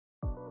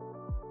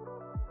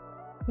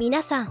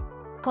皆さん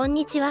こん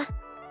にちは。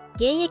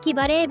現役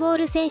バレーボー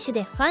ル選手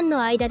でファン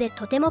の間で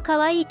とても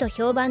可愛いと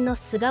評判の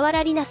菅原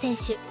里奈選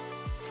手。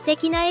素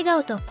敵な笑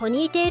顔とポ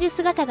ニーテール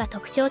姿が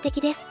特徴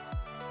的です。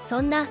そ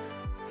んな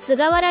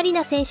菅原里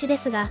奈選手で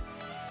すが、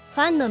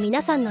ファンの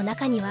皆さんの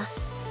中には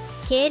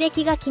経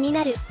歴が気に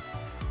なる、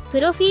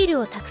プロフィール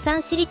をたくさ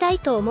ん知りたい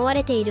と思わ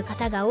れている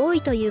方が多い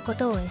というこ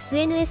とを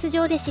SNS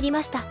上で知り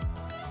ました。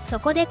そ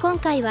こで今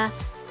回は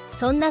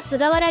そんな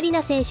菅原里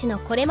奈選手の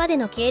これまで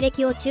の経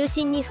歴を中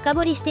心に深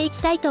掘りしてい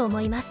きたいと思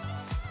います。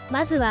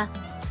まずは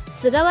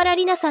菅原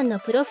里奈さんの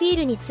プロフィー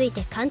ルについ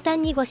て簡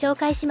単にご紹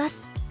介します。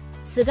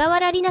菅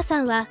原里奈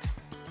さんは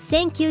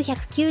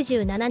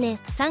1997年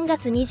3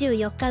月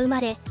24日生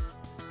まれ、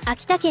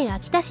秋田県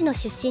秋田市の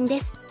出身で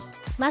す。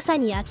まさ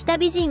に秋田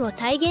美人を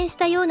体現し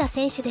たような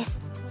選手です。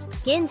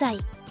現在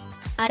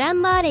アラ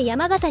ンマーレ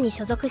山形に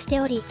所属して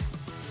おり、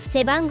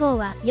背番号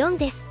は4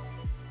です。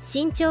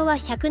身長は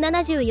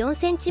174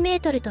センチメー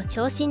トルと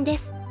長身で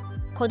す。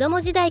子供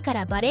時代か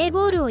らバレー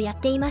ボールをやっ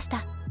ていまし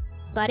た。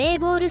バレー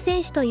ボール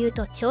選手という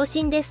と長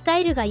身でスタ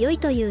イルが良い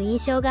という印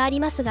象があ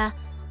りますが、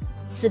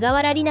菅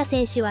原里奈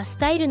選手はス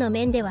タイルの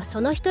面では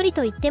その一人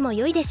と言っても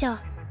良いでしょう。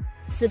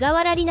菅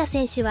原里奈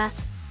選手は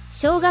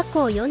小学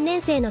校4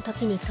年生の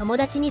時に友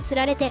達につ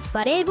られて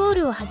バレーボー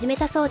ルを始め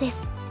たそうです。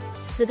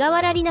菅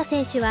原里奈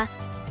選手は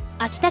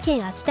秋田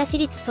県秋田市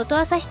立外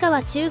旭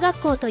川中学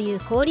校という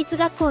公立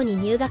学校に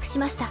入学し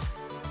ました。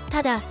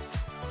ただ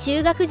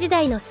中学時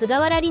代の菅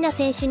原里奈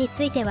選手に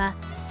ついては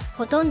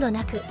ほとんど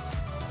なく、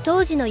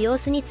当時の様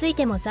子につい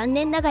ても残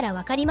念ながら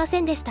分かりま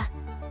せんでした。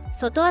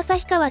外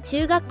旭川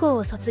中学校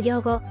を卒業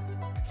後、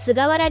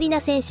菅原里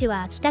奈選手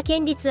は秋田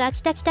県立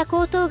秋田北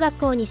高等学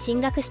校に進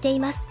学して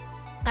います。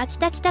秋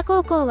田北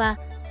高校は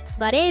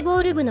バレーボ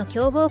ール部の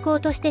強豪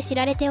校として知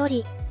られてお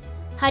り、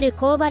春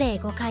高バレ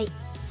ー5回、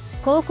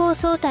高校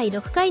総体6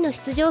回の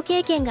出場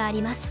経験があ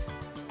ります。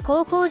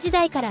高校時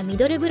代からミ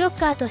ドルブロッ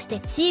カーとし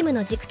てチーム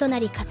の軸とな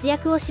り活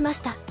躍をしま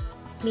した。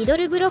ミド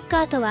ルブロッ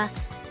カーとは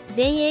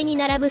前衛に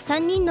並ぶ3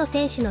人の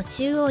選手の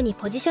中央に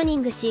ポジショニ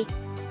ングし、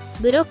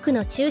ブロック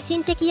の中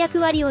心的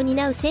役割を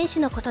担う選手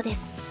のことで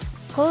す。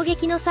攻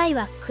撃の際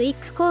はクイッ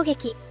ク攻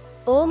撃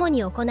を主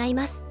に行い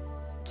ます。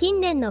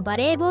近年のバ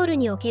レーボール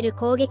における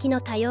攻撃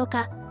の多様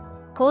化、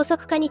高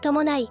速化に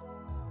伴い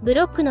ブ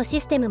ロックの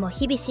システムも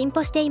日々進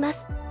歩していま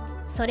す。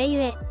それ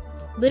ゆえ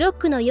ブロッ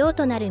クの用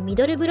となるミ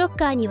ドルブロッ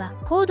カーには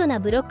高度な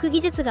ブロック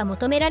技術が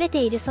求められ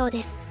ているそう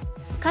です。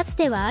かつ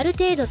てはある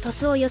程度ト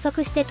スを予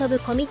測して飛ぶ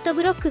コミット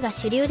ブロックが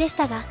主流でし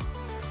たが、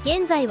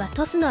現在は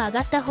トスの上が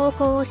った方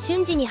向を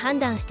瞬時に判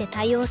断して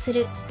対応す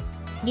る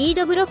リー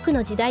ドブロック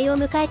の時代を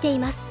迎えてい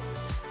ます。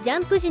ジャ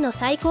ンプ時の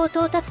最高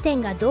到達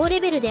点が同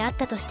レベルであっ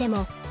たとして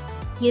も、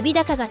指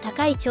高が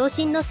高い長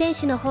身の選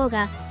手の方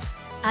が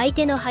相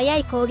手の速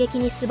い攻撃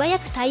に素早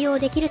く対応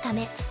できるた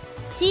め、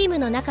チーム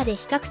の中で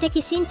比較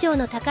的身長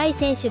の高い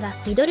選手が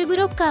ミドルブ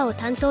ロッカーを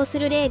担当す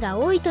る例が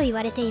多いと言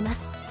われていま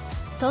す。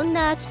そん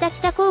な秋田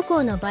北高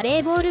校のバレ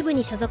ーボール部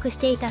に所属し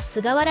ていた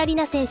菅原里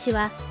奈選手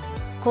は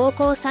高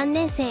校3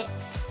年生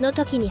の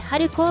時に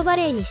春高バ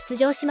レーに出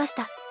場しまし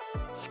た。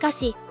しか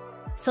し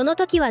その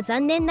時は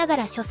残念なが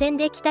ら初戦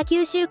で北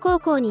九州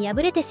高校に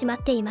敗れてしまっ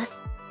ています。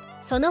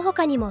その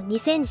他にも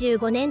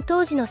2015年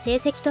当時の成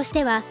績とし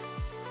ては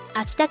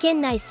秋田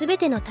県内すべ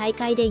ての大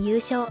会で優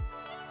勝、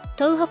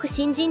東北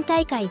新人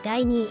大会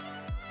第2位、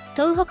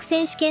東北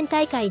選手権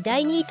大会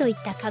第2位といっ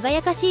た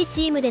輝かしい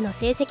チームでの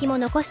成績も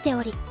残して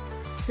おり、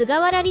菅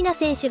原里奈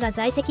選手が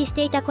在籍し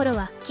ていた頃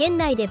は県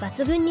内で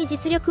抜群に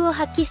実力を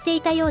発揮して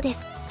いたようで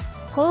す。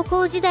高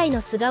校時代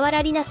の菅原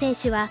里奈選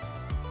手は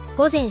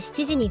午前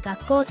7時に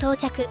学校到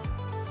着、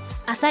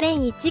朝練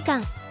1時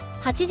間、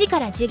8時か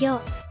ら授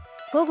業、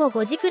午後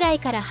5時くらい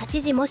から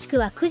8時もしく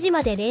は9時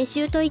まで練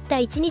習といった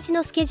1日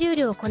のスケジュー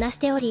ルをこなし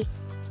ており、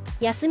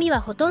休みは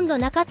ほとんど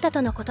なかった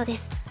とのことで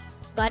す。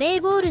バレ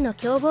ーボールの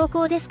強豪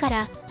校ですか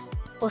ら、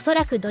おそ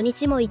らく土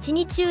日も1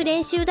日中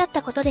練習だっ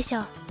たことでしょ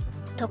う。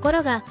とこ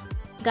ろが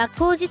学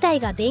校自体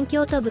が勉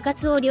強と部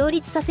活を両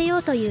立させよ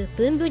うという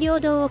文武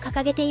両道を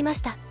掲げていまし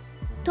た。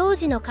当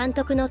時の監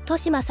督の戸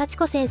島幸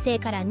子先生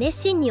から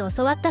熱心に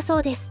教わったそ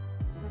うです。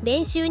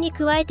練習に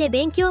加えて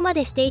勉強ま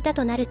でしていた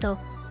となると、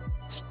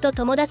きっと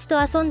友達と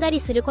遊んだり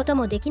すること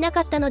もできな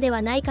かったので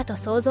はないかと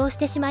想像し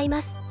てしまい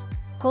ます。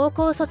高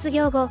校卒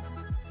業後、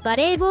バ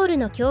レーボール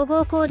の強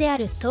豪校であ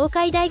る東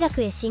海大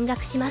学へ進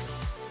学します。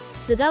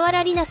菅原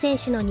里奈選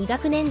手の2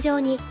学年上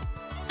に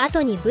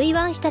後に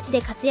V1 日立で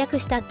活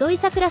躍した土井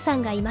さくらさ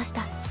んがいまし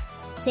た。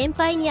先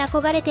輩に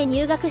憧れて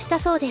入学した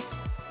そうです。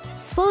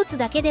スポーツ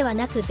だけでは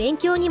なく勉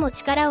強にも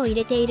力を入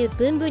れている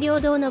文武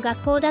両道の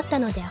学校だった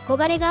ので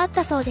憧れがあっ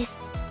たそうです。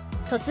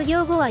卒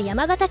業後は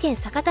山形県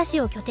酒田市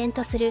を拠点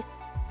とする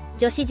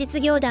女子実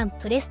業団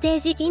プレステー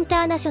ジイン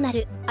ターナショナ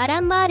ルア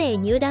ランマーレへ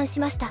入団し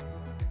ました。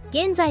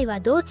現在は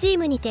同チー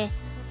ムにて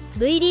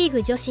V リー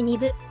グ女子2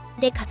部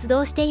で活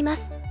動していま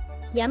す。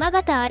山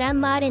形アラン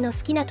マーレの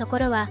好きなとこ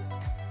ろは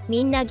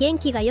みんな元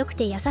気が良く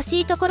て優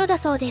しいところだ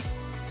そうです。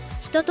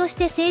人とし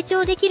て成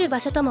長できる場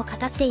所とも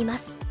語っていま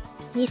す。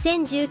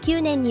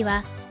2019年に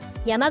は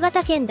山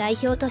形県代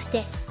表とし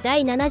て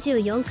第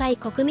74回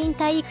国民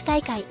体育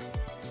大会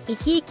い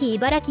きいき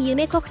茨城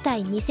夢国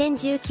体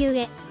2019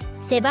へ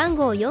背番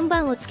号4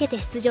番をつけて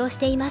出場し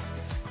ています。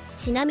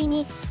ちなみ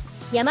に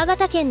山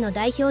形県の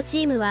代表チ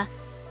ームは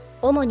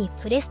主に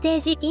プレステー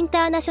ジイン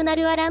ターナショナ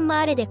ルアラン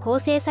マーレで構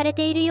成され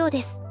ているよう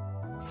です。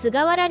菅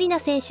原里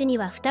奈選手に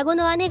は双子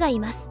の姉がい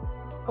ます。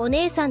お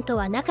姉さんと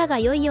は仲が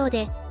良いよう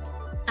で、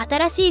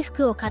新しい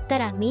服を買った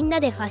らみんな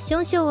でファッショ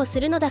ンショーをす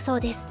るのだそ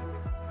うです。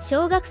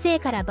小学生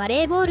からバ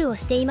レーボールを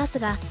しています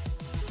が、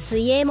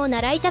水泳も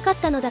習いたかっ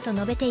たのだと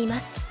述べていま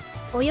す。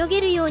泳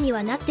げるように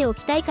はなってお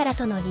きたいから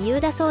との理由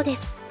だそうで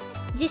す。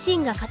自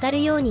身が語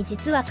るように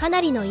実はか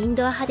なりのイン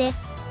ドア派で、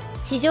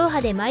地上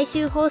波で毎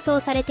週放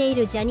送されてい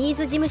るジャニー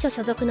ズ事務所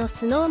所属の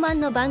スノーマ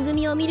ンの番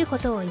組を見るこ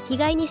とを生き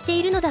がいにして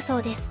いるのだそ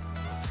うです。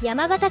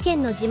山形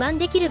県の自慢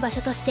できる場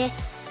所として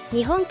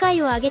日本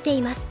海を挙げて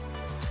います。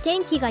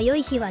天気が良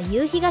い日は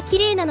夕日が綺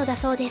麗なのだ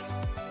そうです。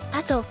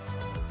あと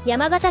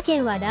山形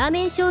県はラー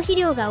メン消費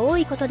量が多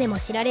いことでも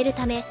知られる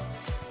ため、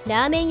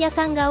ラーメン屋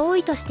さんが多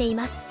いとしてい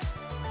ます。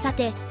さ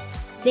て、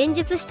前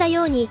述した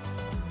ように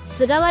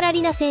菅原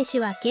里奈選手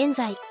は現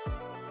在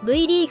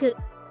V リーグ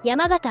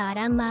山形ア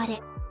ランマー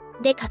レ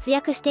で活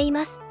躍してい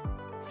ます。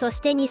そし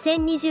て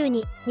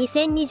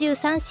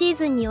2022-2023シー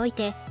ズンにおい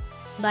て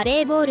バ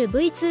レーボール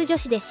V2 女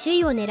子で首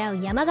位を狙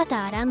う山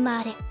形アラン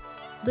マーレ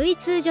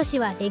V2 女子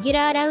はレギュ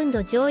ラーラウン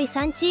ド上位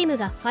3チーム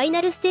がファイ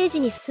ナルステージ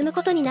に進む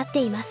ことになっ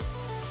ています。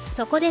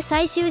そこで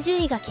最終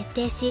順位が決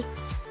定し、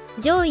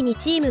上位2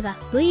チームが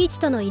V1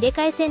 との入れ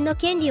替え戦の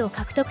権利を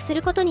獲得す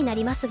ることにな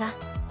りますが、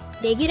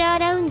レギュラー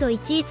ラウンド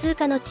1位通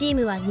過のチー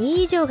ムは2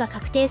位以上が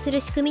確定す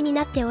る仕組みに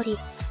なっており、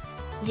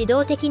自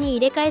動的に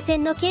入れ替え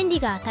戦の権利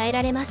が与え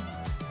られます。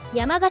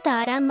山形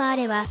アランマー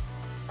レは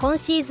今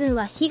シーズン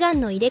は悲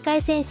願の入れ替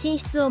え戦進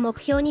出を目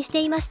標にし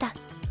ていました。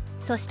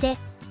そして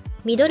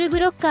ミドルブ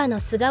ロッカーの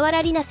菅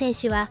原里奈選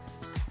手は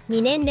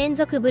2年連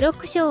続ブロッ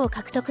ク賞を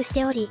獲得し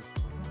ており、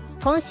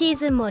今シー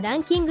ズンもラ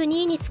ンキング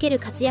2位につける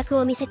活躍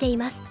を見せてい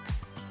ます。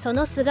そ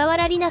の菅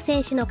原里奈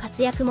選手の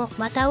活躍も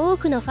また多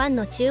くのファン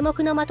の注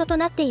目の的と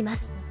なっていま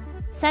す。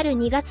去る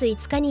2月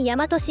5日に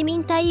大和市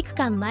民体育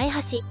館前橋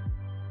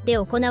で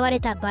行わ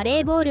れたバレ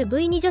ーボール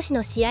V2 女子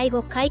の試合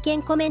後、会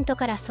見コメント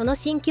からその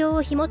心境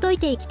を紐解い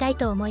ていきたい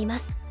と思いま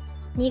す。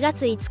2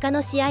月5日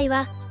の試合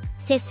は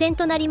接戦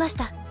となりまし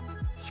た。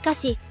しか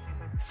し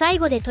最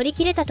後で取り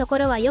切れたとこ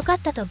ろは良かっ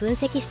たと分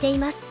析してい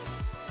ます。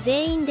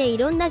全員でい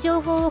ろんな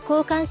情報を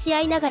交換し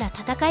合いながら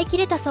戦い切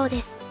れたそう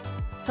です。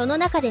その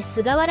中で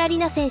菅原里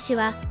奈選手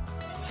は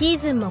シー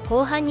ズンも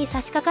後半に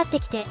差し掛かっ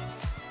てきて、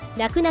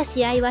楽な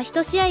試合は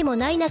1試合も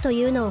ないなと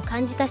いうのを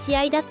感じた試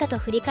合だったと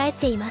振り返っ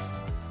ています。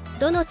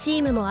どのチ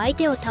ームも相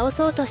手を倒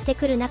そうとして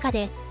くる中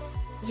で、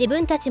自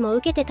分たちも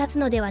受けて立つ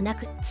のではな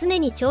く、常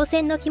に挑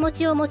戦の気持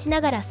ちを持ちな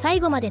がら最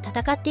後まで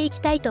戦ってい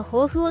きたいと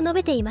抱負を述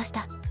べていまし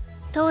た。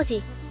当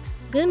時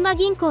群馬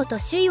銀行と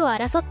首位を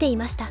争ってい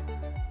ました。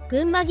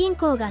群馬銀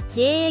行が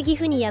JA 岐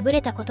阜に敗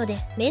れたことで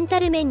メン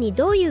タル面に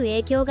どういう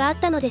影響があっ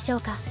たのでしょ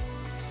うか。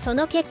そ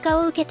の結果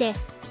を受けて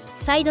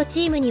サイド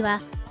チームに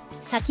は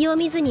先を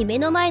見ずに目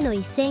の前の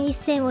一戦一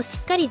戦をし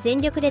っかり全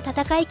力で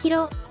戦い切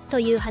ろうと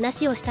いう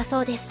話をした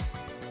そうです。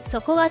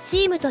そこはチ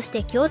ームとし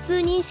て共通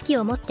認識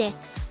を持って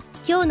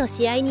今日の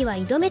試合には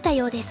挑めた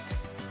ようです。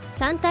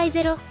3対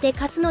0で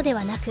勝つので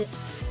はなく、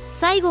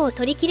最後を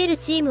取り切れる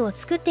チームを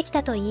作ってき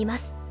たといいま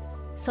す。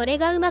それ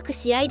がうまく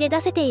試合で出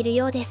せている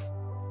ようです。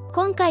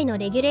今回の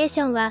レギュレー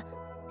ションは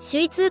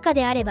首位通過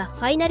であれば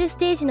ファイナルス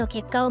テージの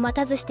結果を待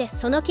たずして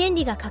その権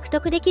利が獲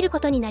得できるこ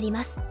とになり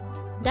ます。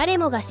誰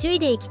もが首位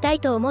で行きた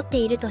いと思って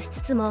いるとしつ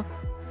つも、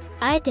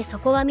あえてそ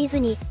こは見ず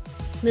に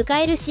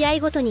迎える試合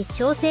ごとに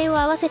調整を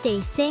合わせて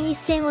一戦一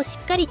戦をし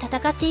っかり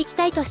戦っていき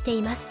たいとして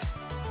います。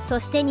そ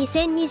して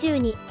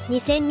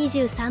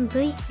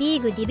2022-2023V リ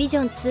ーグディビジ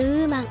ョン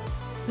2ウーマン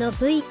の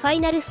V ファイ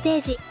ナルステ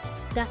ージ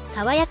が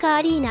爽やか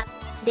アリーナ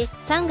で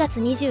3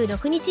月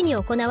26日に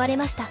行われ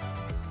ました。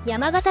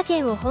山形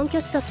県を本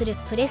拠地とする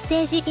プレス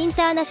テージイン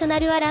ターナショナ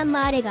ルアラン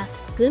マーレが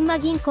群馬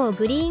銀行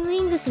グリーンウ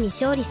ィングスに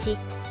勝利し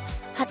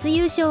初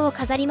優勝を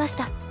飾りまし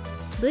た。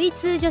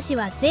 V2 女子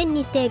は全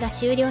日程が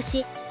終了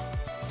し、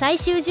最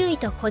終順位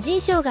と個人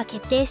賞が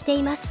決定して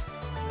います。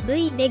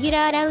 V レギュ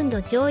ラーラウン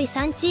ド上位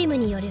3チーム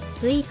による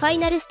V ファイ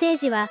ナルステー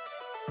ジは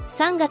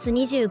3月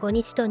25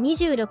日と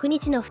26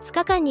日の2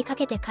日間にか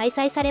けて開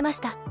催されまし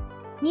た。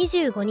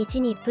25日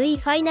に V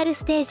ファイナル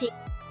ステージ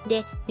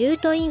でルー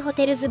トインホ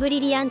テルズブリ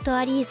リアント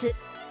アリーズ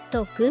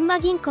と群馬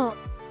銀行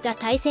が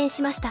対戦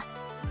しました。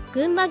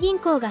群馬銀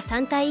行が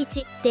3対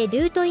1で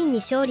ルートインに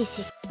勝利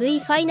し V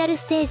ファイナル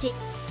ステージ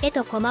へ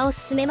と駒を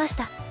進めまし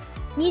た。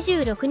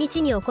26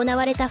日に行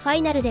われたファ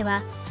イナルで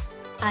は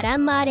アラ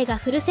ンマーレが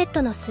フルセッ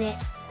トの末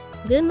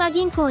群馬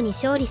銀行に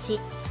勝利し、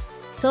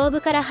創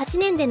部から8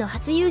年での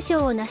初優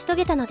勝を成し遂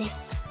げたので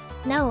す。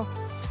なお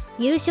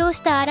優勝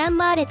したアラン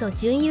マーレと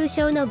準優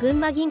勝の群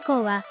馬銀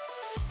行は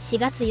4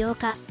月8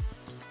日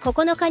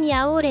9日に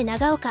アオーレ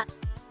長岡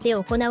で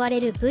行わ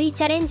れる V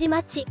チャレンジマ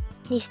ッチ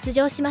に出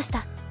場しまし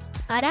た。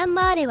アラン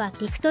マーレは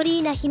ビクトリ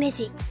ーナ姫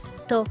路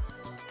と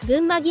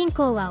群馬銀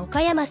行は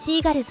岡山シ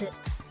ーガルズ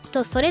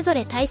とそれぞ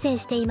れ対戦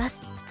しています。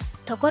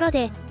ところ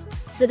で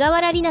菅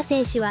原里奈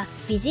選手は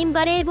美人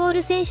バレーボー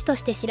ル選手と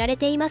して知られ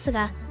ています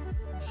が、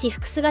私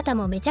服姿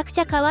もめちゃくち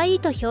ゃ可愛い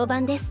と評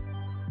判です。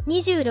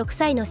26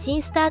歳の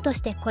新スターと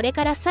してこれ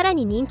からさら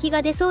に人気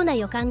が出そうな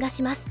予感が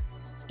します。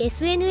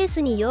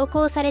 SNS に擁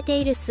好されて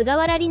いる菅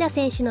原里奈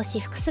選手の私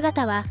服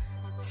姿は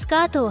ス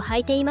カートを履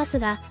いています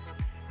が、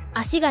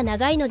足が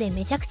長いので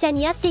めちゃくちゃ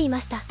似合ってい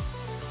ました。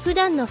普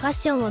段のファッ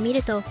ションを見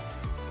ると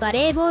バ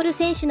レーボール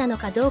選手なの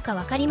かどうか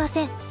分かりま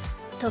せん。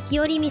時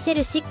折見せ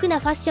るシックな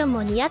ファッション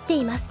も似合って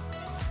います。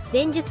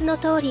前述の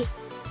通り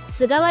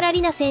菅原里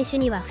奈選手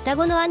には双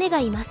子の姉が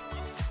います。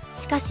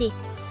しかし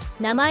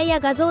名前や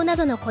画像な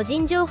どの個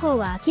人情報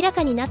は明ら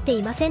かになって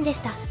いませんで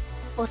した。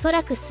おそ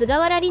らく菅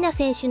原里奈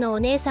選手のお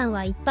姉さん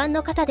は一般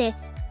の方で、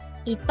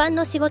一般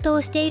の仕事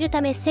をしている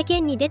ため世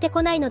間に出て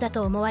こないのだ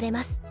と思われ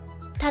ます。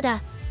た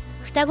だ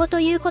双子と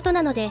いうこと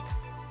なので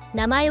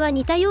名前は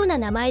似たような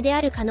名前で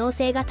ある可能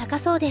性が高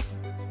そうです。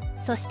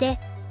そして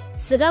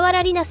菅原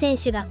里奈選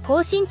手が高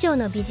身長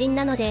の美人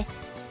なので、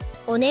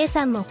お姉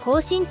さんも高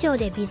身長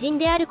で美人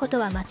であること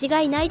は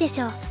間違いないで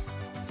しょう。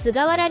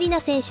菅原里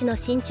奈選手の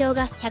身長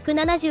が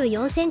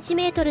174センチ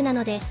メートルな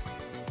ので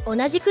同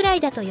じくらい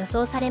だと予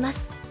想されま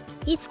す。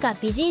いつか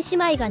美人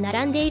姉妹が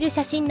並んでいる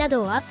写真な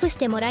どをアップし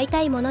てもらい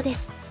たいもので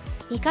す。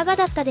いかが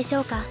だったでし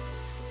ょうか。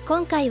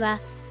今回は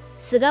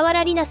菅原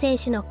里奈選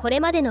手のこれ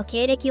までの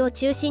経歴を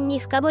中心に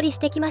深掘りし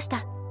てきまし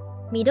た。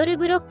ミドル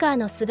ブロッカー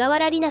の菅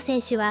原里奈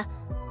選手は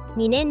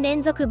2年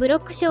連続ブロッ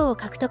ク賞を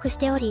獲得し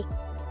ており、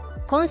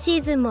今シ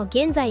ーズンも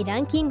現在ラ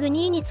ンキング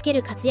2位につけ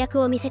る活躍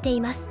を見せて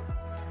います。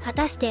果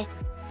たして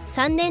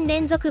3年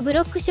連続ブ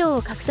ロック賞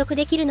を獲得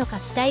できるのか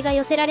期待が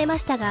寄せられま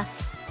したが、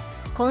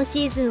今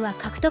シーズンは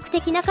獲得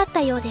できなかっ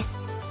たようです。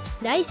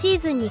来シー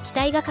ズンに期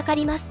待がかか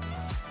ります。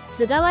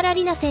菅原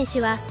里奈選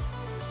手は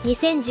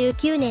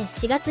2019年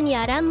4月に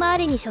アランマー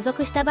レに所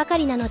属したばか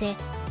りなので、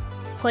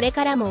これ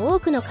からも多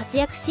くの活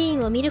躍シ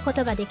ーンを見るこ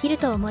とができる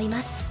と思い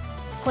ます。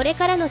これ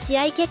からの試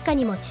合結果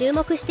にも注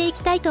目してい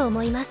きたいと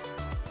思います。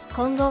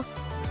今後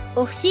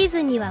オフシー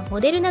ズンにはモ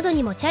デルなど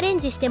にもチャレン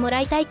ジしてもら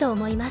いたいと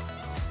思います。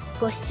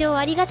ご視聴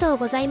ありがとう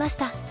ございまし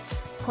た。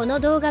この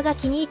動画が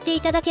気に入って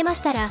いただけまし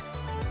たら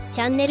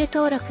チャンネル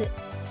登録、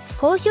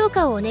高評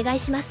価をお願い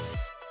します。